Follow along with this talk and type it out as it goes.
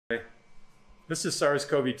This is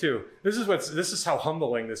SARS-CoV-2. This is how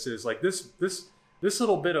humbling this is. Like this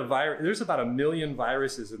little bit of virus, there's about 1 million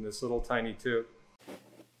viruses in this little tiny tube.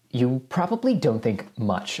 You probably don't think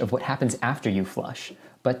much of what happens after you flush,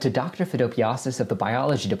 but to Dr. Fidopiastis of the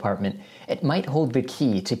biology department, it might hold the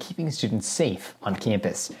key to keeping students safe on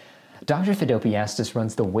campus. Dr. Fidopiastis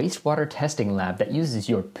runs the wastewater testing lab that uses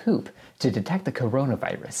your poop to detect the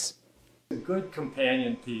coronavirus. A good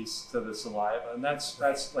companion piece to the saliva, and that's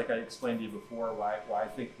like I explained to you before, why I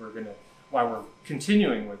think why we're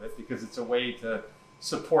continuing with it, because it's a way to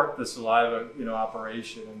support the saliva,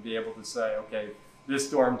 operation and be able to say, okay, this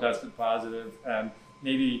dorm tested positive, and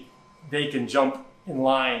maybe they can jump in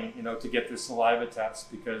line, to get the saliva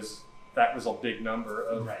test, because that was a big number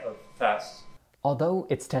of tests. Although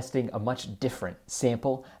it's testing a much different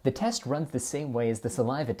sample, the test runs the same way as the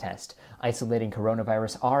saliva test, isolating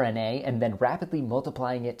coronavirus RNA and then rapidly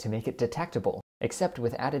multiplying it to make it detectable, except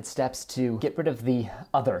with added steps to get rid of the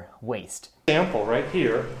other waste. Sample right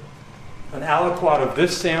here, an aliquot of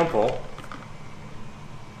this sample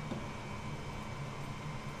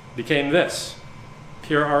became this,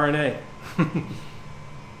 pure RNA.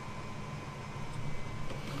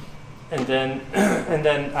 And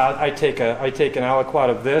then I take an aliquot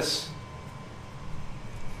of this.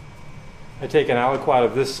 I take an aliquot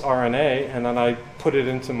of this RNA, and then I put it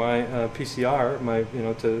into my PCR,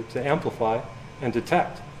 to amplify and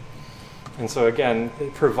detect. And so again,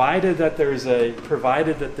 provided that there's a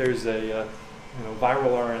viral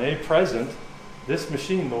RNA present, this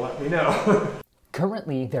machine will let me know.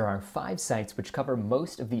 Currently, there are 5 sites which cover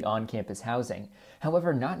most of the on-campus housing.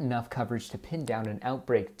 However, not enough coverage to pin down an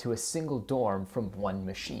outbreak to a single dorm from one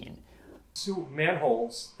machine. So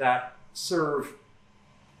manholes that serve,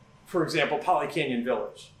 for example, Poly Canyon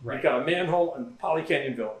Village. Right. You've got a manhole in Poly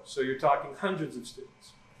Canyon Village, so you're talking hundreds of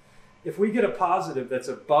students. If we get a positive that's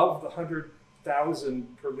above the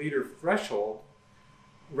 100,000 per liter threshold,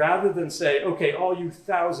 rather than say, okay, all you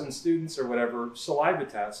 1,000 students or whatever, saliva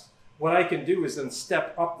test, what I can do is then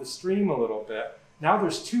step up the stream a little bit. Now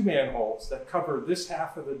there's 2 manholes that cover this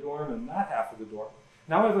half of the dorm and that half of the dorm.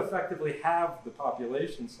 Now I've effectively halved the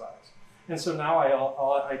population size. And so now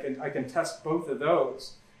I can test both of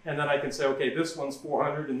those, and then I can say, okay, this one's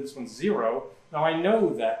 400 and this one's 0. Now I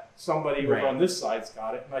know that somebody over on this side's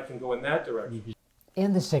got it, and I can go in that direction.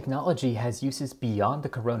 And this technology has uses beyond the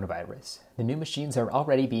coronavirus. The new machines are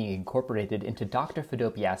already being incorporated into Dr.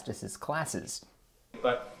 Fidopiastis' classes.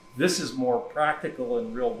 But this is more practical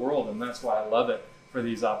and real world, and that's why I love it, for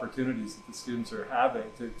these opportunities that the students are having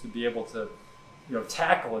to be able to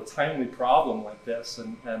tackle a timely problem like this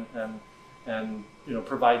and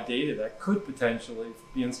provide data that could potentially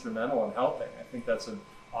be instrumental in helping. I think that's an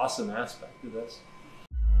awesome aspect of this.